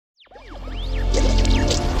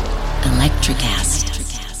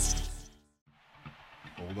Electrocast.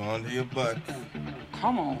 Hold on to your butt.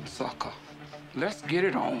 Come on, sucker. Let's get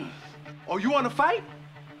it on. Oh, you want to fight?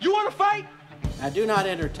 You want to fight? I do not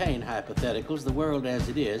entertain hypotheticals. The world as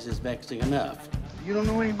it is vexing enough. You don't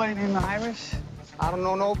know anybody named Iris? I don't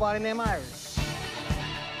know nobody named Iris.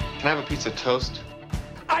 Can I have a piece of toast?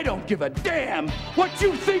 I don't give a damn what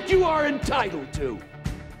you think you are entitled to.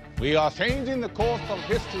 We are changing the course of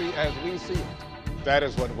history as we see it. That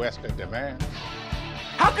is what Western demands.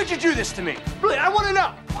 How could you do this to me? Really, I want to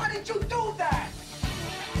know. Why did you do that?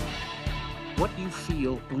 What you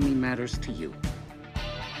feel only matters to you.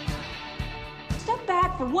 Step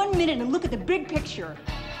back for 1 minute and look at the big picture.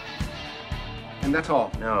 And that's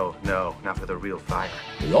all? No, not for the real fire.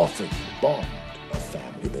 We offer you a bond, a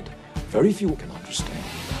family that very few can understand.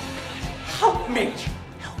 Help me.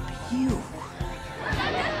 Help you.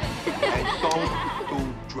 And don't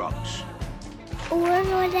do drugs. Or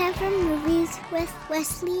whatever movies with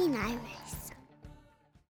Wesley and Iris.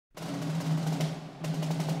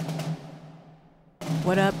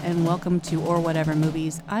 What up, and welcome to Or Whatever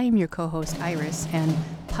Movies. I am your co-host Iris, and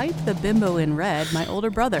Pipe the Bimbo in Red, my older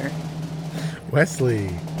brother, Wesley.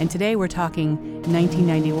 And today we're talking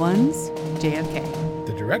 1991's JFK.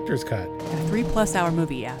 The director's cut. A 3+ hour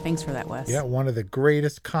movie, yeah. Thanks for that, Wes. Yeah, one of the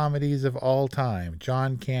greatest comedies of all time.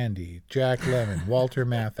 John Candy, Jack Lemmon, Walter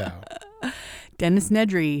Matthau. Dennis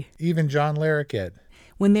Nedry. Even John Larroquette.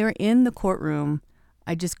 When they were in the courtroom,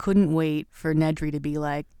 I just couldn't wait for Nedry to be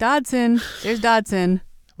like, Dodson, there's Dodson.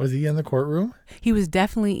 Was he in the courtroom? He was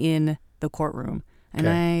definitely in the courtroom. And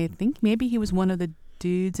Okay. I think maybe he was one of the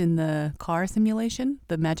dudes in the car simulation,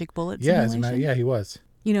 the magic bullet simulation. Yeah, he was.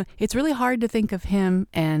 You know, it's really hard to think of him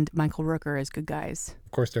and Michael Rooker as good guys.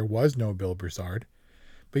 Of course, there was no Bill Broussard.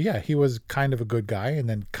 But yeah, he was kind of a good guy and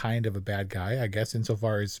then kind of a bad guy, I guess,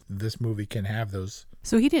 insofar as this movie can have those.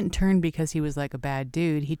 So he didn't turn because he was like a bad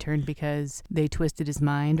dude. He turned because they twisted his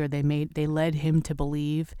mind, or they led him to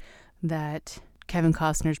believe that Kevin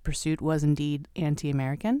Costner's pursuit was indeed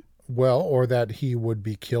anti-American. Well, or that he would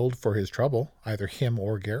be killed for his trouble, either him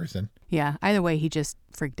or Garrison. Yeah, either way, he just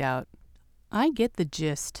freaked out. I get the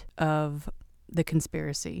gist of the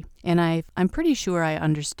conspiracy, and I'm pretty sure I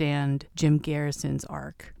understand Jim Garrison's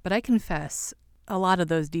arc, but I confess a lot of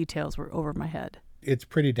those details were over my head. It's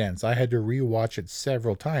pretty dense. I had to rewatch it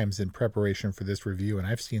several times in preparation for this review, and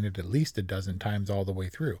I've seen it at least a dozen times all the way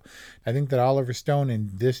through. I think that Oliver Stone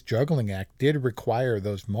in this juggling act did require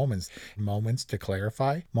those moments to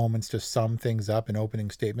clarify, moments to sum things up in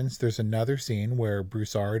opening statements. There's another scene where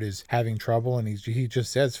Broussard is having trouble, and he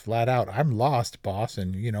just says flat out, "I'm lost, boss,"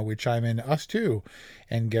 and we chime in, "Us too."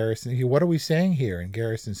 And Garrison, what are we saying here? And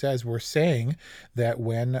Garrison says, "We're saying that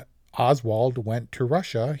when Oswald went to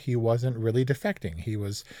Russia, he wasn't really defecting. He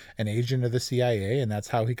was an agent of the CIA, and that's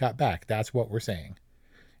how he got back. That's what we're saying."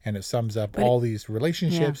 And it sums up all these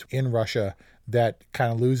relationships in Russia that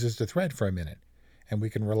kind of loses the thread for a minute. And we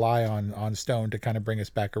can rely on Stone to kind of bring us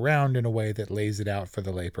back around in a way that lays it out for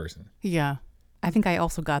the layperson. Yeah. I think I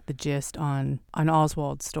also got the gist on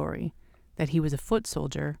Oswald's story, that he was a foot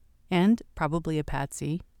soldier and probably a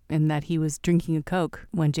patsy, and that he was drinking a Coke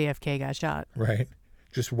when JFK got shot. Right.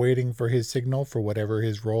 Just waiting for his signal for whatever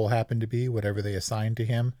his role happened to be, whatever they assigned to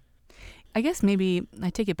him. I guess maybe I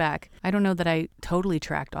take it back. I don't know that I totally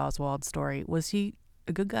tracked Oswald's story. Was he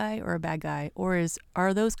a good guy or a bad guy? Or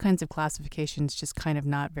are those kinds of classifications just kind of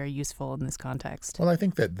not very useful in this context? Well, I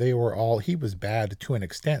think that he was bad to an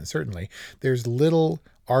extent, certainly. There's little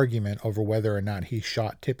argument over whether or not he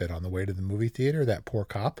shot Tippit on the way to the movie theater, that poor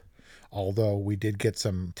cop. Although we did get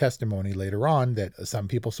some testimony later on that some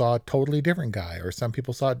people saw a totally different guy, or some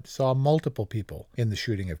people saw multiple people in the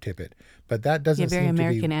shooting of Tippit. But that doesn't seem to be... very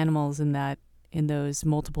American animals in those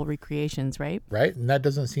multiple recreations, right? Right, and that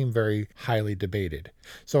doesn't seem very highly debated.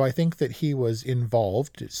 So I think that he was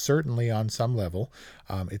involved, certainly on some level.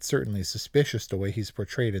 It's certainly suspicious the way he's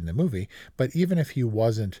portrayed in the movie, but even if he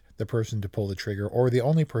wasn't the person to pull the trigger, or the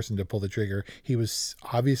only person to pull the trigger, he was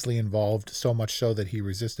obviously involved, so much so that he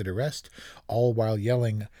resisted arrest, all while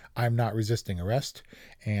yelling, "I'm not resisting arrest,"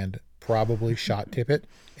 and probably shot Tippit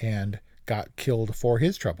and got killed for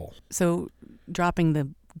his trouble. So dropping the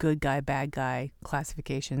good guy, bad guy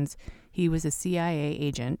classifications, he was a CIA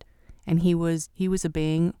agent, and he was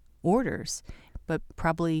obeying orders, but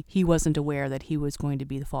probably he wasn't aware that he was going to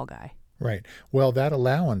be the fall guy. Right. Well, that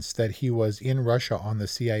allowance that he was in Russia on the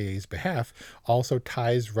CIA's behalf also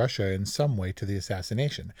ties Russia in some way to the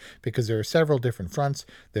assassination, because there are several different fronts.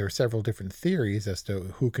 There are several different theories as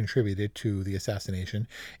to who contributed to the assassination.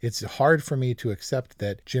 It's hard for me to accept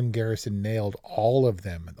that Jim Garrison nailed all of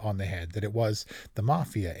them on the head, that it was the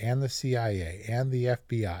mafia and the CIA and the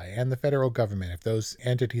FBI and the federal government, if those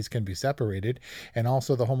entities can be separated, and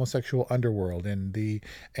also the homosexual underworld and the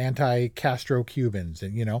anti-Castro Cubans,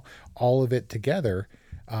 and, all of it together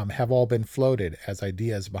have all been floated as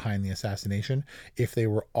ideas behind the assassination. If they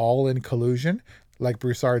were all in collusion, like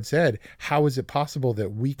Broussard said, how is it possible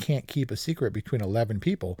that we can't keep a secret between 11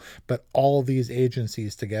 people, but all these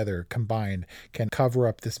agencies together combined can cover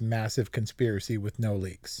up this massive conspiracy with no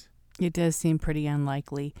leaks? It does seem pretty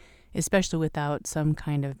unlikely, especially without some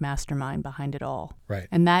kind of mastermind behind it all. Right.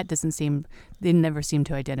 And that they never seem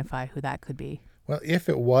to identify who that could be. Well, if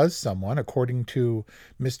it was someone, according to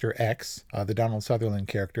Mr. X, the Donald Sutherland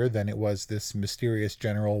character, then it was this mysterious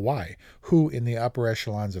General Y, who in the upper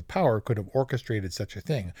echelons of power could have orchestrated such a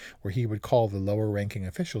thing, where he would call the lower ranking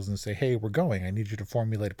officials and say, hey, we're going, I need you to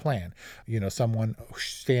formulate a plan. Someone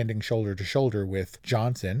standing shoulder to shoulder with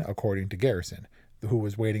Johnson, according to Garrison, who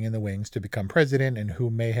was waiting in the wings to become president and who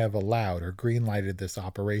may have allowed or green-lighted this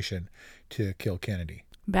operation to kill Kennedy.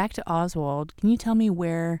 Back to Oswald, can you tell me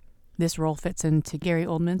where this role fits into Gary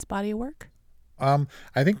Oldman's body of work?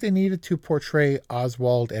 I think they needed to portray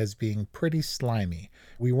Oswald as being pretty slimy.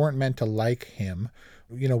 We weren't meant to like him.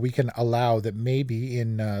 We can allow that maybe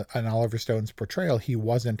in Oliver Stone's portrayal, he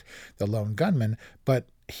wasn't the lone gunman, but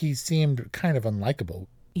he seemed kind of unlikable.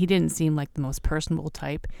 He didn't seem like the most personable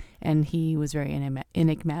type, and he was very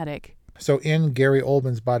enigmatic. So in Gary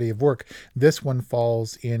Oldman's body of work, this one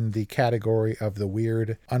falls in the category of the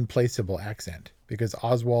weird, unplaceable accent. Because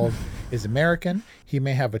Oswald is American, he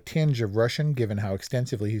may have a tinge of Russian given how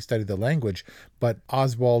extensively he studied the language, but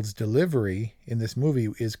Oswald's delivery in this movie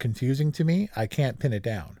is confusing to me. I can't pin it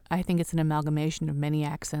down. I think it's an amalgamation of many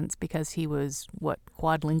accents because he was,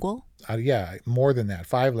 quadlingual? Yeah, more than that.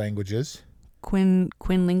 5 languages.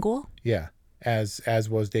 Quinlingual? Yeah, as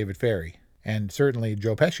was David Ferry. And certainly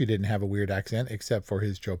Joe Pesci didn't have a weird accent except for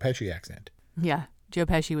his Joe Pesci accent. Yeah, Joe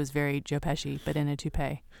Pesci was very Joe Pesci, but in a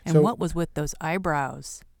toupee. And what was with those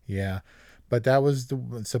eyebrows? Yeah, but that was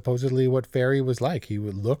supposedly what Ferry was like. He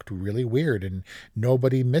looked really weird, and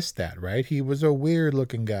nobody missed that, right? He was a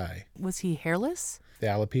weird-looking guy. Was he hairless? The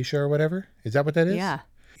alopecia or whatever? Is that what that is? Yeah.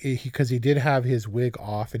 Because he did have his wig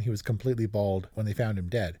off, and he was completely bald when they found him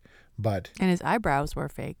dead. And his eyebrows were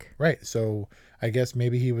fake. Right, so I guess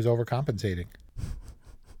maybe he was overcompensating.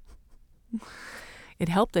 It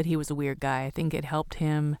helped that he was a weird guy. I think it helped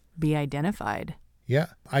him be identified. Yeah,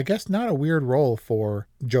 I guess not a weird role for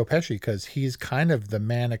Joe Pesci because he's kind of the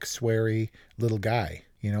manic, sweary little guy,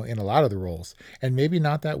 in a lot of the roles. And maybe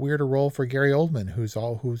not that weird a role for Gary Oldman,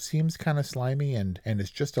 who seems kind of slimy and is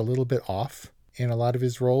just a little bit off in a lot of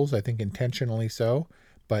his roles, I think intentionally so.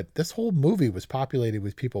 But this whole movie was populated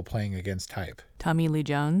with people playing against type. Tommy Lee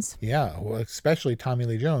Jones? Yeah, well, especially Tommy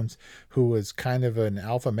Lee Jones, who was kind of an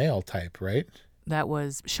alpha male type, right? That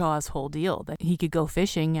was Shaw's whole deal, that he could go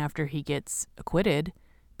fishing after he gets acquitted,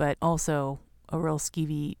 but also a real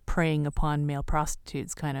skeevy, preying upon male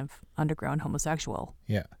prostitutes kind of underground homosexual.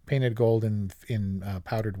 Yeah, painted gold in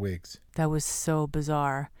powdered wigs. That was so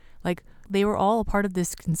bizarre. Like, they were all a part of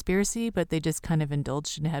this conspiracy, but they just kind of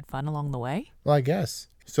indulged and had fun along the way? Well, I guess.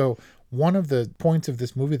 So one of the points of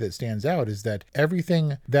this movie that stands out is that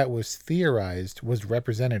everything that was theorized was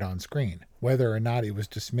represented on screen. Whether or not it was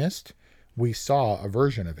dismissed, we saw a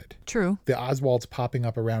version of it. True. The Oswalds popping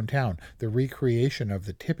up around town, the recreation of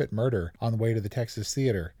the Tippit murder on the way to the Texas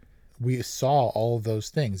Theater. We saw all of those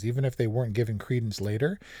things, even if they weren't given credence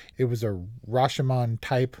later. It was a Rashomon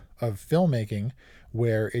type of filmmaking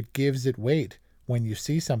where it gives it weight when you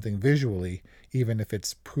see something visually, even if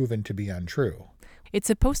it's proven to be untrue. It's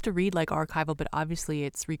supposed to read like archival, but obviously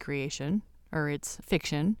it's recreation, or it's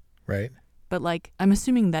fiction. Right. But I'm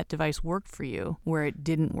assuming that device worked for you where it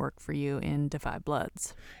didn't work for you in Da 5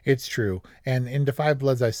 Bloods. It's true. And in Da 5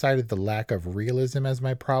 Bloods, I cited the lack of realism as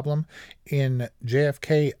my problem. In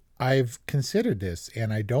JFK, I've considered this,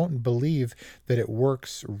 and I don't believe that it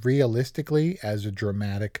works realistically as a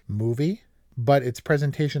dramatic movie. But its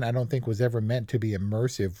presentation, I don't think, was ever meant to be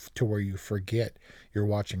immersive to where you forget you're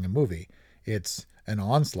watching a movie. It's an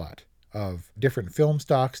onslaught of different film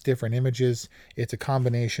stocks, different images. It's a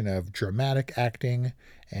combination of dramatic acting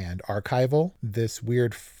and archival, this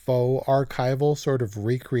weird faux archival sort of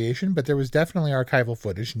recreation, but there was definitely archival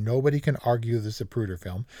footage. Nobody can argue the Zapruder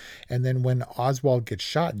film. And then when Oswald gets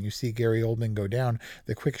shot and you see Gary Oldman go down,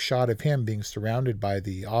 the quick shot of him being surrounded by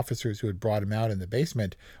the officers who had brought him out in the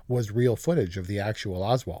basement was real footage of the actual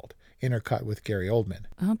Oswald, intercut with Gary Oldman.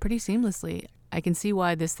 Oh, pretty seamlessly. I can see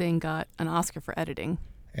why this thing got an Oscar for editing.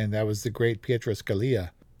 And that was the great Pietro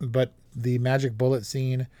Scalia. But the magic bullet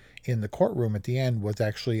scene in the courtroom at the end was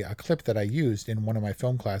actually a clip that I used in one of my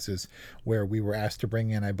film classes where we were asked to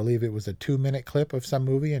bring in, I believe it was a 2-minute clip of some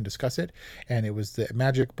movie and discuss it. And it was the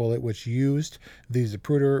magic bullet which used the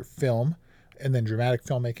Zapruder film and then dramatic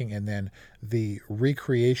filmmaking and then the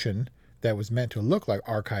recreation that was meant to look like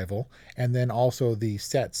archival, and then also the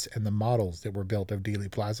sets and the models that were built of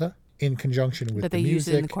Dealey Plaza in conjunction with that the they music used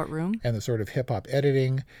it in the courtroom, and the sort of hip-hop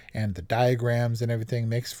editing and the diagrams and everything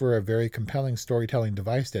makes for a very compelling storytelling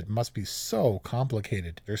device that must be so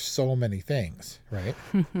complicated. There's so many things, right?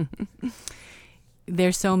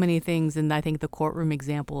 There's so many things, and I think the courtroom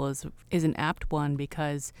example is an apt one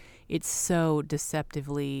because it's so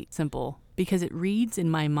deceptively simple, because it reads in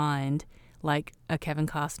my mind like a Kevin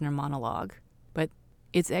Costner monologue, but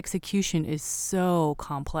its execution is so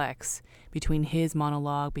complex between his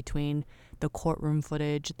monologue, between the courtroom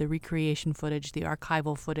footage, the recreation footage, the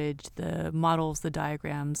archival footage, the models, the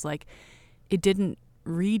diagrams. Like, it didn't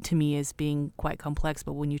read to me as being quite complex,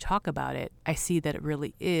 but when you talk about it, I see that it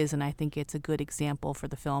really is, and I think it's a good example for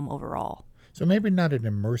the film overall. So maybe not an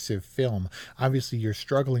immersive film. Obviously, you're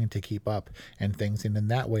struggling to keep up and things, and in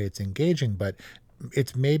that way it's engaging, but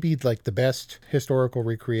it's maybe like the best historical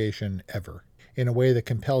recreation ever in a way that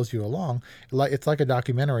compels you along. It's like a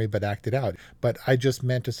documentary, but acted out. But I just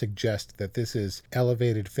meant to suggest that this is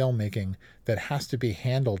elevated filmmaking that has to be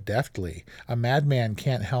handled deftly. A madman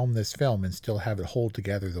can't helm this film and still have it hold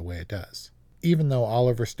together the way it does, even though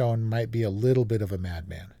Oliver Stone might be a little bit of a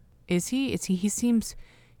madman. Is he? He seems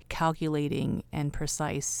calculating and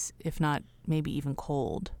precise, if not maybe even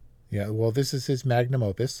cold. Yeah, well, this is his magnum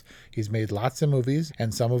opus. He's made lots of movies,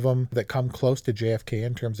 and some of them that come close to JFK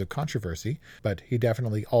in terms of controversy, but he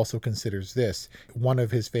definitely also considers this one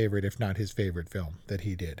of his favorite, if not his favorite film that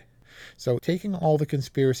he did. So taking all the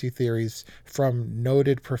conspiracy theories from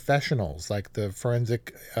noted professionals like the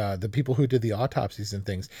forensic, the people who did the autopsies and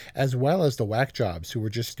things, as well as the whack jobs who were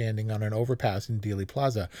just standing on an overpass in Dealey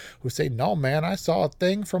Plaza, who say, no, man, I saw a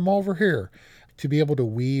thing from over here. To be able to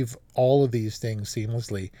weave all of these things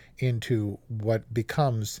seamlessly into what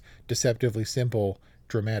becomes deceptively simple,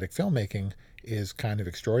 dramatic filmmaking is kind of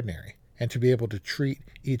extraordinary. And to be able to treat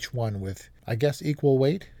each one with, I guess, equal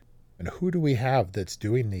weight. And who do we have that's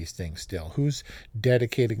doing these things still? Who's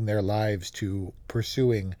dedicating their lives to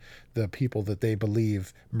pursuing the people that they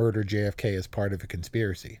believe murdered JFK as part of a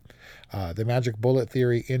conspiracy? The magic bullet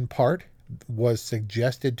theory, in part, was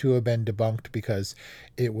suggested to have been debunked because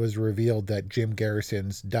it was revealed that Jim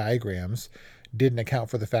Garrison's diagrams didn't account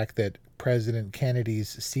for the fact that President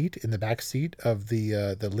Kennedy's seat in the back seat of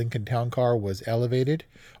the Lincoln Town Car was elevated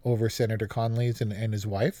over Senator Connolly's and his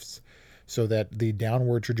wife's, so that the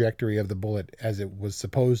downward trajectory of the bullet, as it was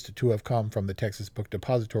supposed to have come from the Texas Book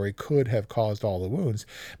Depository, could have caused all the wounds.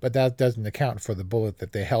 But that doesn't account for the bullet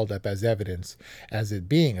that they held up as evidence as it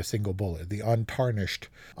being a single bullet, the untarnished,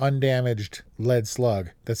 undamaged lead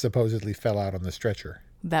slug that supposedly fell out on the stretcher.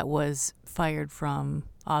 That was fired from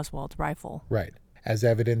Oswald's rifle. Right. As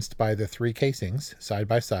evidenced by the 3 casings side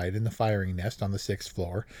by side in the firing nest on the 6th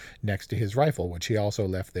floor next to his rifle, which he also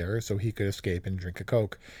left there so he could escape and drink a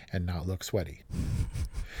Coke and not look sweaty.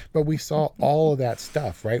 But we saw all of that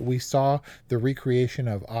stuff, right? We saw the recreation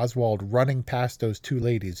of Oswald running past those 2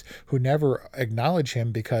 ladies who never acknowledge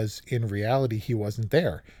him because in reality he wasn't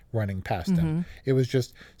there running past them. It was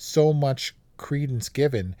just so much credence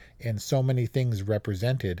given and so many things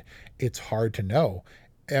represented, it's hard to know.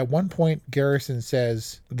 At one point, Garrison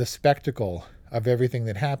says the spectacle of everything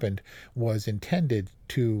that happened was intended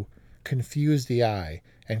to confuse the eye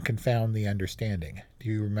and confound the understanding. Do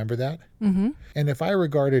you remember that? Mm-hmm. And if I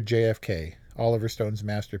regarded JFK, Oliver Stone's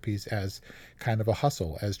masterpiece, as kind of a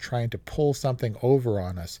hustle, as trying to pull something over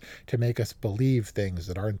on us to make us believe things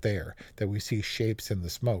that aren't there, that we see shapes in the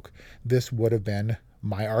smoke, this would have been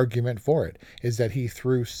my argument for it, is that he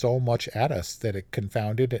threw so much at us that it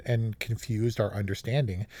confounded and confused our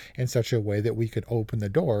understanding in such a way that we could open the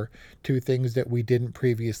door to things that we didn't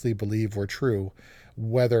previously believe were true,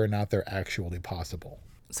 whether or not they're actually possible.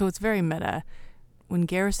 So it's very meta. When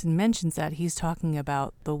Garrison mentions that, he's talking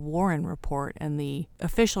about the Warren Report and the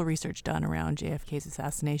official research done around JFK's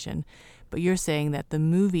assassination. But you're saying that the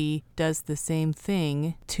movie does the same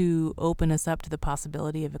thing to open us up to the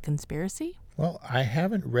possibility of a conspiracy? Well, I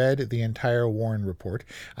haven't read the entire Warren report.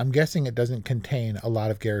 I'm guessing it doesn't contain a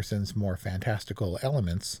lot of Garrison's more fantastical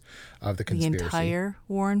elements of the conspiracy. The entire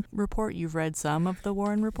Warren report? You've read some of the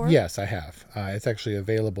Warren report? Yes, I have. It's actually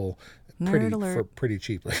available pretty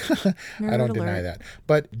cheaply. I don't deny that.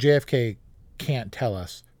 But JFK can't tell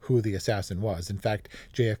us who the assassin was. In fact,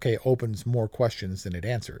 JFK opens more questions than it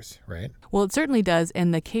answers, right? Well, it certainly does,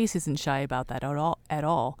 and the case isn't shy about that at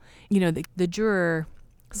all. You know, the juror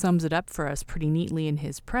sums it up for us pretty neatly in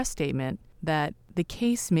his press statement that the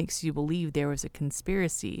case makes you believe there was a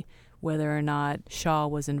conspiracy. Whether or not Shaw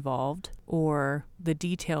was involved or the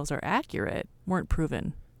details are accurate weren't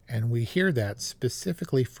proven. And we hear that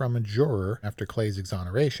specifically from a juror after Clay's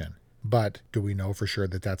exoneration. But do we know for sure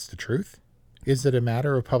that that's the truth? Is it a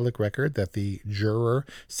matter of public record that the juror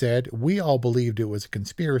said, we all believed it was a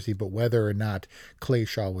conspiracy, but whether or not Clay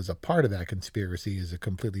Shaw was a part of that conspiracy is a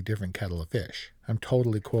completely different kettle of fish? I'm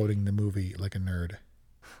totally quoting the movie like a nerd.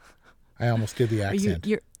 I almost did the accent.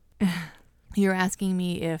 You're asking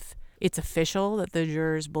me if it's official that the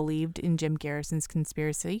jurors believed in Jim Garrison's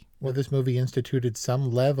conspiracy? Well, this movie instituted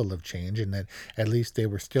some level of change in that at least they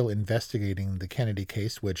were still investigating the Kennedy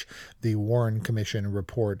case, which the Warren Commission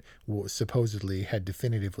report supposedly had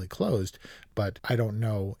definitively closed. But I don't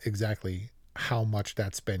know exactly how much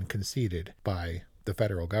that's been conceded by the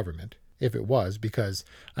federal government. If it was, because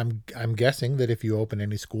I'm guessing that if you open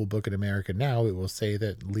any school book in America now, it will say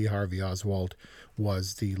that Lee Harvey Oswald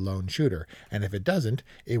was the lone shooter. And if it doesn't,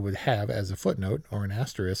 it would have, as a footnote or an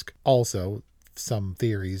asterisk, also some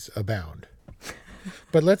theories abound.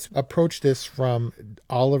 But let's approach this from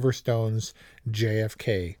Oliver Stone's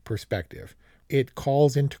JFK perspective. It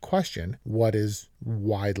calls into question what is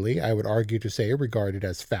widely, I would argue to say, regarded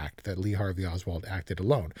as fact, that Lee Harvey Oswald acted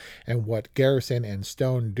alone. And what Garrison and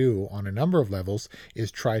Stone do on a number of levels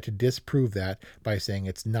is try to disprove that by saying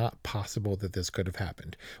it's not possible that this could have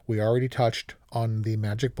happened. We already touched on the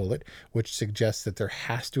magic bullet, which suggests that there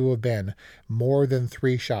has to have been more than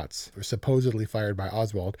 3 shots supposedly fired by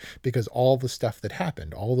Oswald, because all the stuff that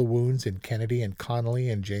happened, all the wounds in Kennedy and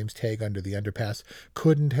Connolly and James Tague under the underpass,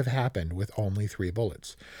 couldn't have happened with only 3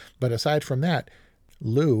 bullets. But aside from that,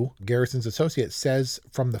 Lou, Garrison's associate, says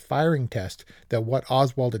from the firing test that what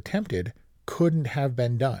Oswald attempted couldn't have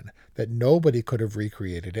been done, that nobody could have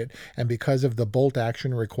recreated it, and because of the bolt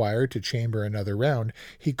action required to chamber another round,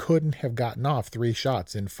 he couldn't have gotten off 3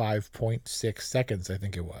 shots in 5.6 seconds, I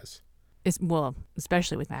think it was. Well,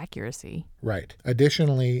 especially with accuracy. Right.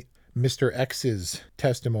 Additionally, Mr. X's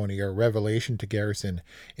testimony or revelation to Garrison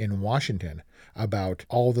in Washington about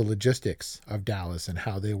all the logistics of Dallas and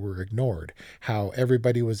how they were ignored, how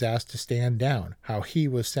everybody was asked to stand down, how he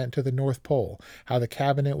was sent to the North Pole, how the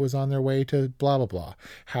cabinet was on their way to blah, blah, blah,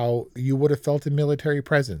 how you would have felt a military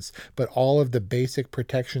presence, but all of the basic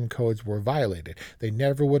protection codes were violated. They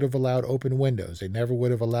never would have allowed open windows. They never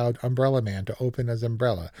would have allowed Umbrella Man to open his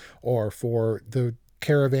umbrella, or for the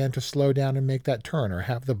caravan to slow down and make that turn, or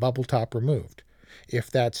have the bubble top removed. If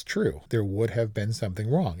that's true, there would have been something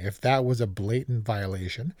wrong. If that was a blatant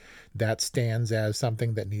violation, that stands as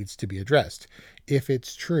something that needs to be addressed. If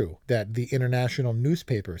it's true that the international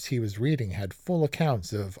newspapers he was reading had full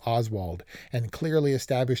accounts of Oswald and clearly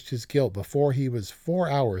established his guilt before he was 4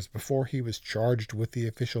 hours before he was charged with the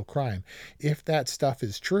official crime, if that stuff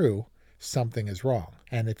is true, something is wrong.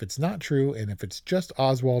 And if it's not true, and if it's just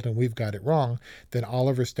Oswald and we've got it wrong, then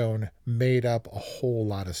Oliver Stone made up a whole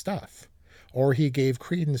lot of stuff. Or he gave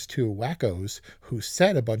credence to wackos who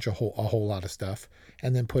said a whole lot of stuff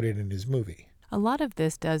and then put it in his movie. A lot of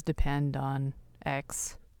this does depend on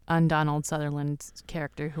X, on Donald Sutherland's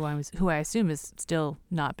character, who I assume has still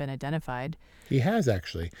not been identified. He has,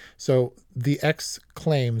 actually. So the X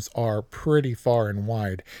claims are pretty far and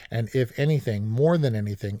wide, and if anything, more than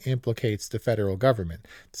anything, implicates the federal government,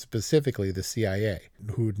 specifically the CIA,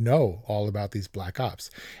 who know all about these black ops.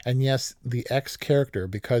 And yes, the X character,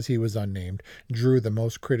 because he was unnamed, drew the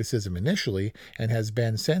most criticism initially and has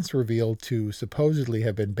been since revealed to supposedly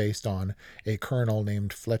have been based on a colonel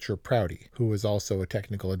named Fletcher Prouty, who was also a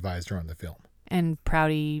technical advisor on the film. And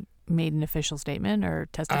Prouty made an official statement or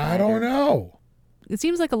testified? I don't know. It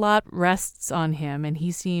seems like a lot rests on him, and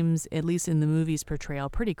he seems, at least in the movie's portrayal,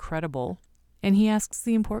 pretty credible. And he asks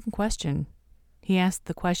the important question. He asks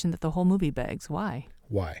the question that the whole movie begs. Why?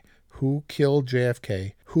 Why? Who killed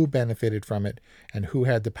JFK? Who benefited from it? And who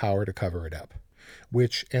had the power to cover it up?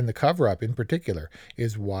 which, and the cover-up in particular,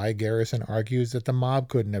 is why Garrison argues that the mob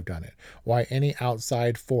couldn't have done it, why any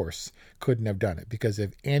outside force couldn't have done it. Because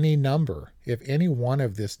if any one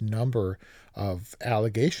of this number of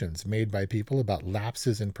allegations made by people about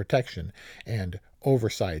lapses in protection and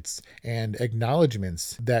oversights and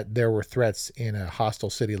acknowledgments that there were threats in a hostile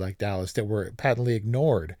city like Dallas that were patently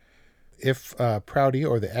ignored, if Prouty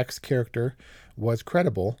or the X character was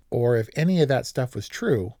credible, or if any of that stuff was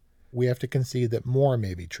true, we have to concede that more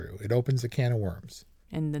may be true. It opens a can of worms.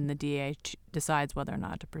 And then the DA decides whether or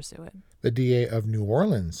not to pursue it. The DA of New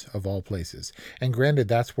Orleans, of all places. And granted,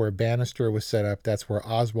 that's where Bannister was set up. That's where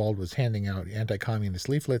Oswald was handing out anti-communist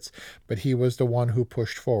leaflets. But he was the one who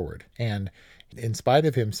pushed forward. And in spite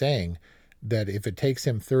of him saying that if it takes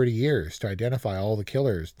him 30 years to identify all the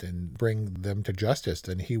killers and bring them to justice,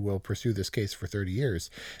 then he will pursue this case for 30 years.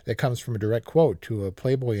 That comes from a direct quote to a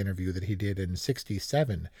Playboy interview that he did in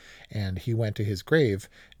 1967. And he went to his grave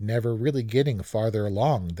never really getting farther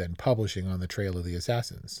along than publishing on the trail of the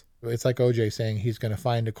assassins. It's like OJ saying he's going to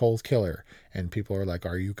find Nicole's killer. And people are like,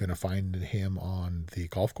 are you going to find him on the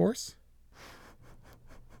golf course?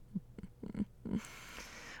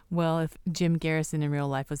 Well, if Jim Garrison in real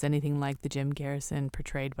life was anything like the Jim Garrison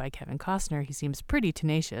portrayed by Kevin Costner, he seems pretty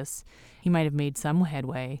tenacious. He might have made some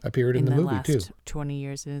headway. Appeared in the movie, last too. 20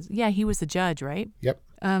 years. Yeah, he was the judge, right? Yep.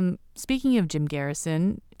 Speaking of Jim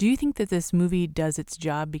Garrison, do you think that this movie does its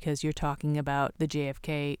job because you're talking about the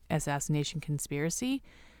JFK assassination conspiracy?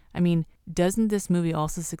 I mean, doesn't this movie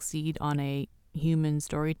also succeed on a human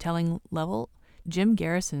storytelling level? Jim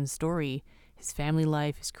Garrison's story, his family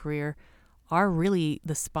life, his career, are really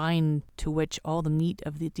the spine to which all the meat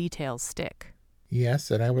of the details stick.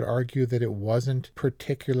 Yes, and I would argue that it wasn't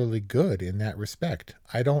particularly good in that respect.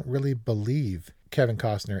 I don't really believe Kevin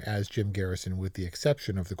Costner as Jim Garrison, with the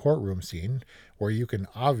exception of the courtroom scene, where you can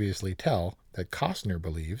obviously tell that Costner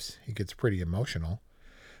believes. He gets pretty emotional.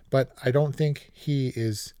 But I don't think he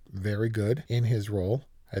is very good in his role.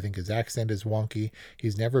 I think his accent is wonky.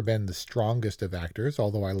 He's never been the strongest of actors,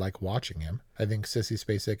 although I like watching him. I think Sissy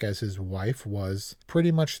Spacek as his wife was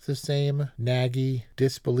pretty much the same naggy,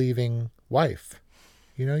 disbelieving wife.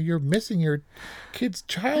 You know, you're missing your kid's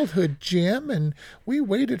childhood, Jim, and we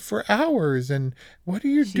waited for hours, and what are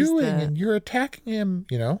you doing? And you're attacking him,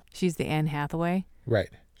 you know? She's the Anne Hathaway? Right.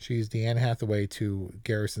 She's the Anne Hathaway to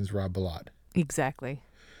Garrison's Rob Bilott. Exactly.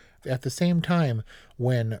 At the same time,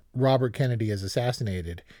 when Robert Kennedy is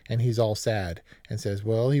assassinated and he's all sad and says,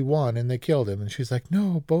 well, he won and they killed him. And she's like,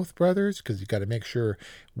 no, both brothers, because you got to make sure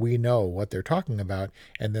we know what they're talking about.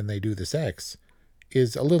 And then they do the sex,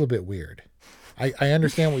 is a little bit weird. I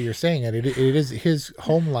understand what you're saying. And it is, his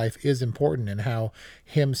home life is important, and how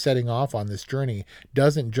him setting off on this journey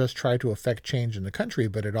doesn't just try to affect change in the country,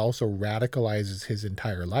 but it also radicalizes his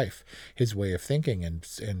entire life, his way of thinking,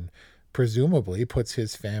 and presumably puts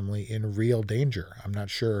his family in real danger. I'm not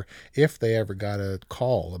sure if they ever got a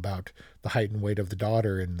call about the height and weight of the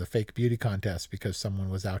daughter in the fake beauty contest because someone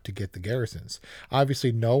was out to get the Garrisons.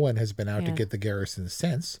 Obviously, no one has been out to get the Garrisons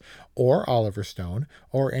since, or Oliver Stone,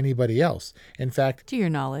 or anybody else. In fact, to your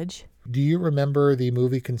knowledge, do you remember the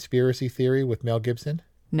movie Conspiracy Theory with Mel Gibson?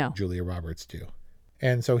 No. Julia Roberts too.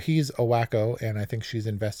 And so he's a wacko, and I think she's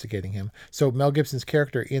investigating him. So Mel Gibson's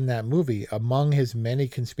character in that movie, among his many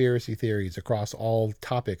conspiracy theories across all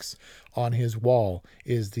topics on his wall,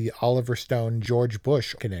 is the Oliver Stone-George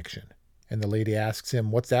Bush connection. And the lady asks him,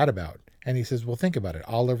 what's that about? And he says, well, think about it.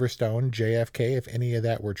 Oliver Stone, JFK, if any of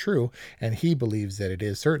that were true, and he believes that it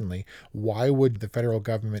is certainly, why would the federal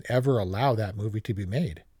government ever allow that movie to be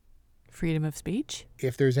made? Freedom of speech?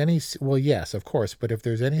 If there's any, well, yes, of course, but if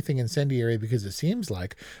there's anything incendiary, because it seems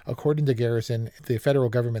like, according to Garrison, the federal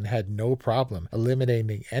government had no problem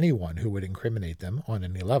eliminating anyone who would incriminate them on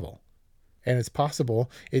any level. And it's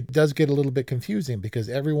possible it does get a little bit confusing because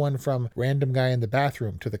everyone from random guy in the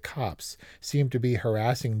bathroom to the cops seem to be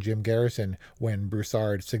harassing Jim Garrison when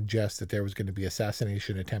Broussard suggests that there was going to be an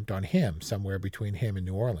assassination attempt on him somewhere between him and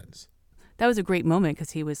New Orleans. That was a great moment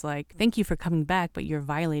because he was like, thank you for coming back, but you're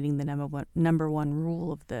violating the number one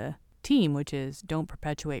rule of the team, which is don't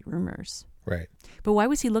perpetuate rumors. Right. But why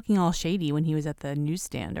was he looking all shady when he was at the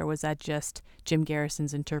newsstand, or was that just Jim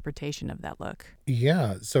Garrison's interpretation of that look?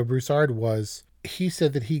 Yeah, so Broussard he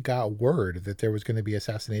said that he got word that there was going to be an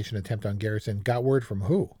assassination attempt on Garrison. Got word from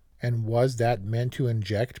who? And was that meant to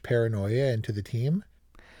inject paranoia into the team?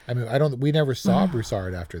 I mean, we never saw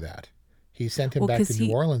Broussard after that. He sent him back to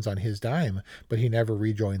New Orleans on his dime, but he never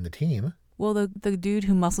rejoined the team. Well, the dude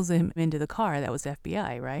who muscles him into the car, that was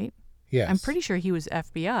FBI, right? Yes. I'm pretty sure he was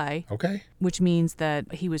FBI. Okay. Which means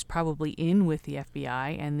that he was probably in with the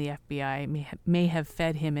FBI, and the FBI may have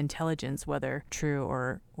fed him intelligence, whether true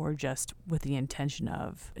or just with the intention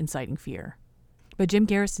of inciting fear. But Jim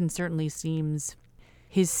Garrison certainly seems...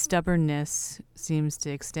 His stubbornness seems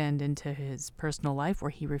to extend into his personal life,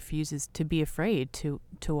 where he refuses to be afraid, to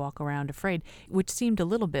walk around afraid, which seemed a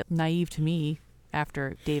little bit naive to me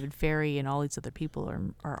after David Ferrie and all these other people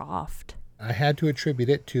are offed. I had to attribute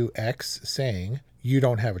it to X saying, you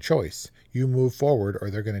don't have a choice. You move forward or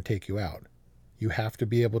they're going to take you out. You have to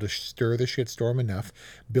be able to stir the shitstorm enough,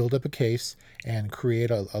 build up a case, and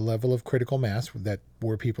create a level of critical mass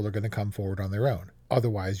where people are going to come forward on their own.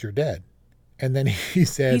 Otherwise, you're dead. And then he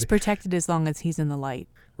said... He's protected as long as he's in the light.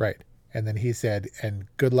 Right. And then he said, and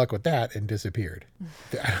good luck with that, and disappeared.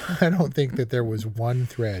 I don't think that there was one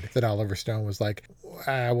thread that Oliver Stone was like,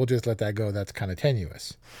 we'll just let that go. That's kind of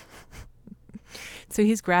tenuous. So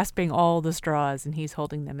he's grasping all the straws, and he's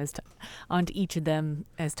holding them onto each of them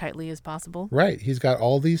as tightly as possible. Right. He's got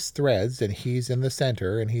all these threads, and he's in the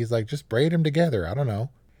center, and he's like, just braid them together. I don't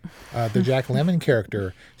know. The Jack Lemmon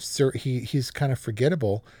character, he's kind of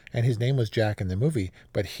forgettable, and his name was Jack in the movie,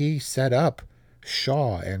 but he set up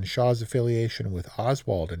Shaw and Shaw's affiliation with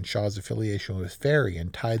Oswald and Shaw's affiliation with Ferrie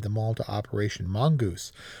and tied them all to Operation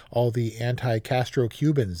Mongoose, all the anti-Castro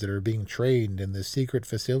Cubans that are being trained in the secret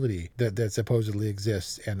facility that supposedly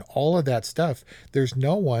exists, and all of that stuff. There's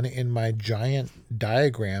no one in my giant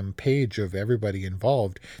diagram page of everybody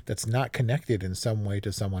involved that's not connected in some way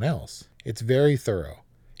to someone else. It's very thorough.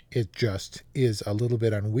 It just is a little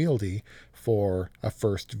bit unwieldy for a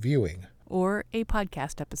first viewing. Or a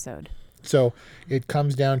podcast episode. So it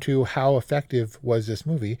comes down to how effective was this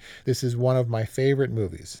movie. This is one of my favorite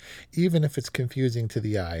movies. Even if it's confusing to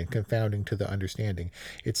the eye and confounding to the understanding,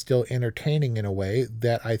 it's still entertaining in a way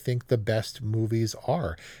that I think the best movies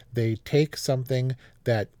are. They take something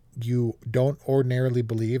that you don't ordinarily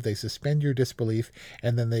believe, they suspend your disbelief,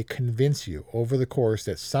 and then they convince you over the course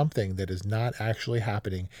that something that is not actually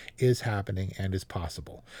happening is happening and is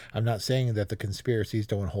possible. I'm not saying that the conspiracies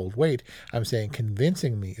don't hold weight. I'm saying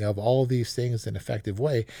convincing me of all these things in an effective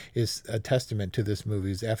way is a testament to this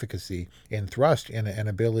movie's efficacy and thrust and an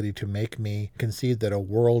ability to make me concede that a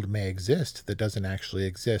world may exist that doesn't actually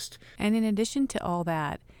exist. And in addition to all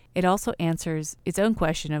that, it also answers its own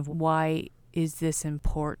question of why is this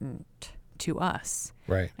important to us?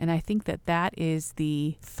 Right. And I think that is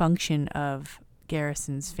the function of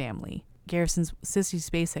Garrison's family. Garrison's Sissy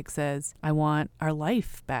Spacek says, I want our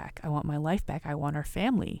life back. I want my life back. I want our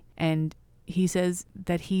family. And he says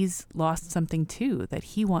that he's lost something too, that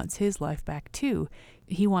he wants his life back too.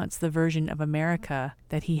 He wants the version of America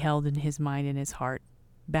that he held in his mind and his heart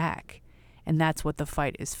back. And that's what the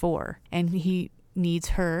fight is for. And he needs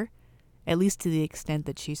her, at least to the extent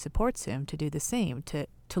that she supports him, to do the same, to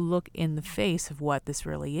look in the face of what this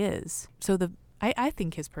really is. So I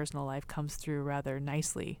think his personal life comes through rather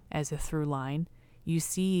nicely as a through line. You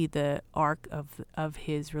see the arc of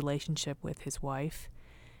his relationship with his wife,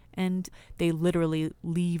 and they literally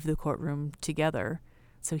leave the courtroom together.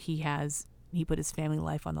 So he put his family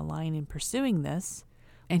life on the line in pursuing this,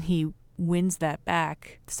 and he wins that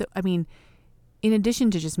back. So, I mean, in addition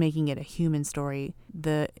to just making it a human story,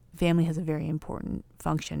 the family has a very important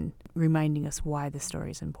function, reminding us why the story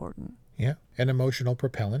is important. Yeah, an emotional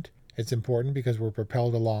propellant. It's important because we're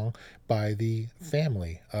propelled along by the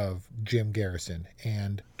family of Jim Garrison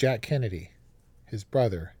and Jack Kennedy, his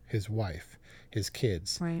brother, his wife, his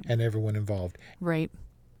kids, right, and everyone involved. Right.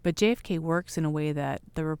 But JFK works in a way that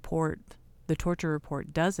the torture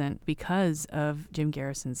report doesn't, because of Jim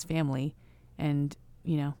Garrison's family and,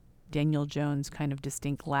 Daniel Jones' kind of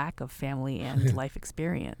distinct lack of family and life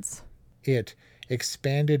experience. It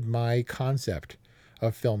expanded my concept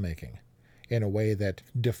of filmmaking in a way that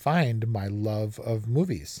defined my love of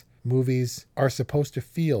movies. Movies are supposed to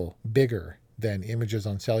feel bigger than images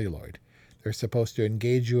on celluloid. They're supposed to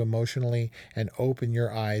engage you emotionally and open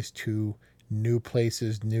your eyes to new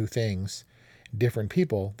places, new things, different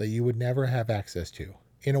people that you would never have access to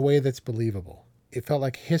in a way that's believable. It felt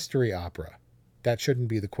like history opera. That shouldn't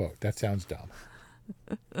be the quote. That sounds dumb.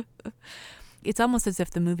 It's almost as if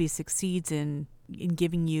the movie succeeds in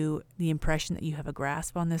giving you the impression that you have a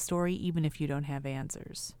grasp on this story, even if you don't have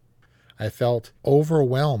answers. I felt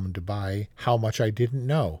overwhelmed by how much I didn't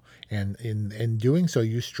know. And in doing so,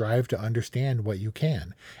 you strive to understand what you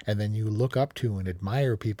can. And then you look up to and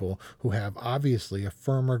admire people who have obviously a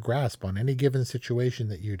firmer grasp on any given situation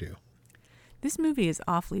that you do. This movie is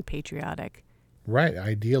awfully patriotic. Right,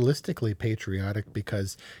 idealistically patriotic,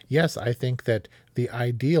 because yes, I think that the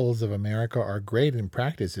ideals of America are great in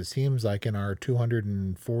practice. It seems like in our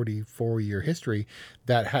 244-year history,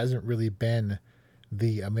 that hasn't really been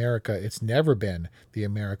the America. It's never been the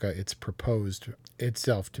America it's proposed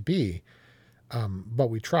itself to be, but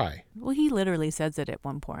we try. Well, he literally says it at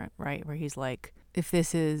one point, right, where he's like, if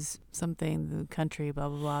this is something, the country, blah,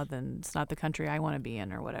 blah, blah, then it's not the country I want to be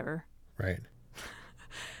in or whatever. Right.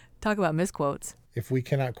 Talk about misquotes. If we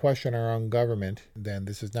cannot question our own government, then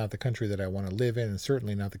this is not the country that I want to live in, and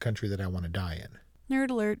certainly not the country that I want to die in.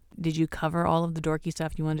 Nerd alert. Did you cover all of the dorky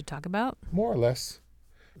stuff you wanted to talk about? More or less.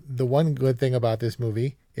 The one good thing about this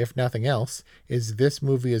movie, if nothing else, is this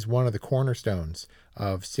movie is one of the cornerstones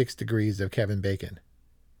of 6 Degrees of Kevin Bacon.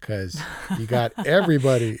 Because you got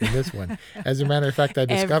everybody in this one. As a matter of fact, I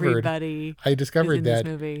discovered that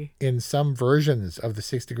in some versions of the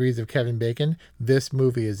 6 Degrees of Kevin Bacon, this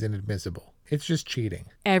movie is inadmissible. It's just cheating.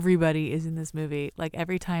 Everybody is in this movie. Like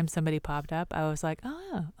every time somebody popped up, I was like,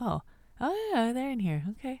 oh yeah, they're in here.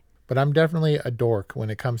 Okay. But I'm definitely a dork when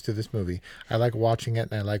it comes to this movie. I like watching it,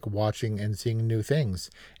 and I like watching and seeing new things.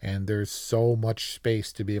 And there's so much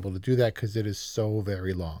space to be able to do that because it is so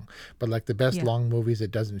very long. But like the best long movies, it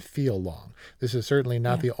doesn't feel long. This is certainly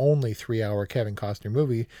not the only 3-hour Kevin Costner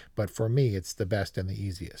movie, but for me, it's the best and the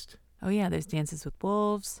easiest. Oh, yeah, there's Dances with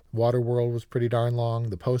Wolves. Waterworld was pretty darn long.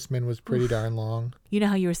 The Postman was pretty darn long. You know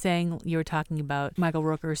how you were talking about Michael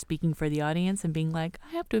Rooker speaking for the audience and being like,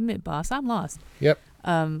 I have to admit, boss, I'm lost. Yep.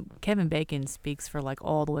 Kevin Bacon speaks for like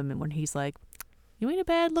all the women when he's like, you ain't a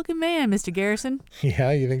bad looking man, Mr. Garrison. Yeah,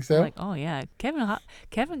 you think so? I'm like, oh, yeah.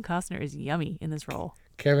 Kevin Costner is yummy in this role.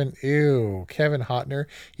 Kevin Hotner.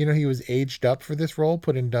 You know, he was aged up for this role,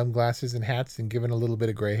 put in dumb glasses and hats and given a little bit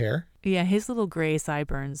of gray hair. Yeah, his little gray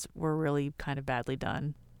sideburns were really kind of badly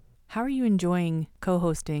done. How are you enjoying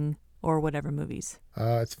co-hosting or whatever movies?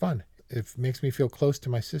 It's fun. It makes me feel close to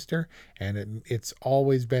my sister, and it's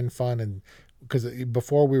always been fun. And because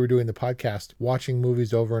before we were doing the podcast, watching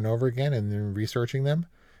movies over and over again and then researching them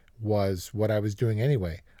was what I was doing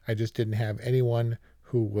anyway. I just didn't have anyone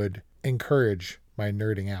who would encourage my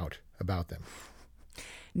nerding out about them.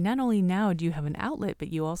 Not only now do you have an outlet,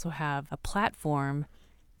 but you also have a platform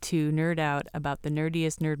to nerd out about the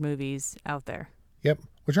nerdiest nerd movies out there. Yep,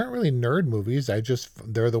 which aren't really nerd movies.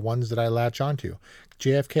 They're the ones that I latch onto.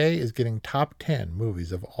 JFK is getting top 10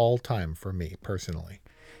 movies of all time for me personally.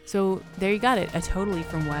 So there you got it. A totally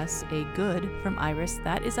from Wes, a good from Iris.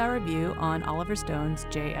 That is our review on Oliver Stone's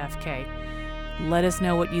JFK. Let us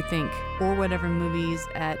know what you think, or whatever movies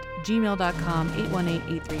at gmail.com,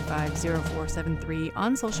 818-835-0473,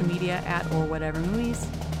 on social media at or whatever movies,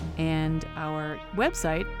 and our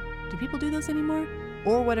website. Do people do those anymore?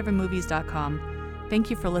 Or whatevermovies.com. Thank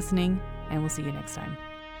you for listening, and we'll see you next time.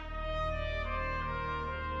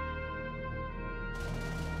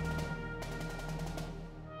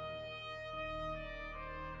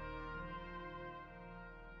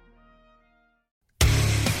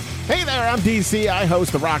 Hey there, I'm DC. I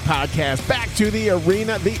host the rock podcast, Back to the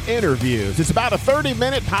Arena, The Interviews. It's about a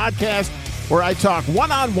 30-minute podcast where I talk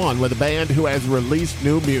one-on-one with a band who has released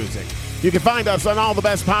new music. You can find us on all the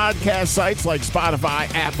best podcast sites like Spotify,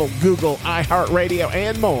 Apple, Google, iHeartRadio,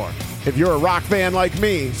 and more. If you're a rock fan like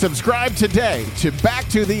me, subscribe today to Back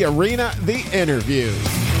to the Arena, The Interviews.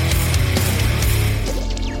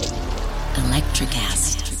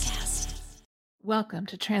 Electricast. Welcome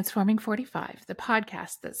to Transforming 45, the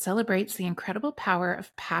podcast that celebrates the incredible power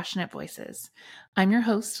of passionate voices. I'm your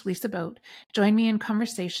host, Lisa Boat. Join me in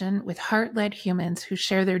conversation with heart-led humans who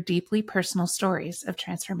share their deeply personal stories of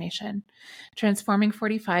transformation. Transforming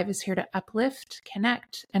 45 is here to uplift,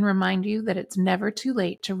 connect, and remind you that it's never too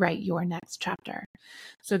late to write your next chapter.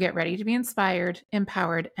 So get ready to be inspired,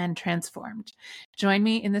 empowered, and transformed. Join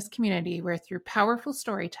me in this community where through powerful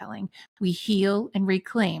storytelling, we heal and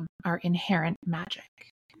reclaim our inherent magic.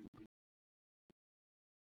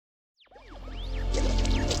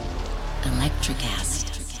 Electricast.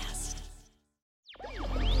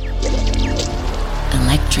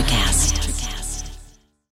 Electricast.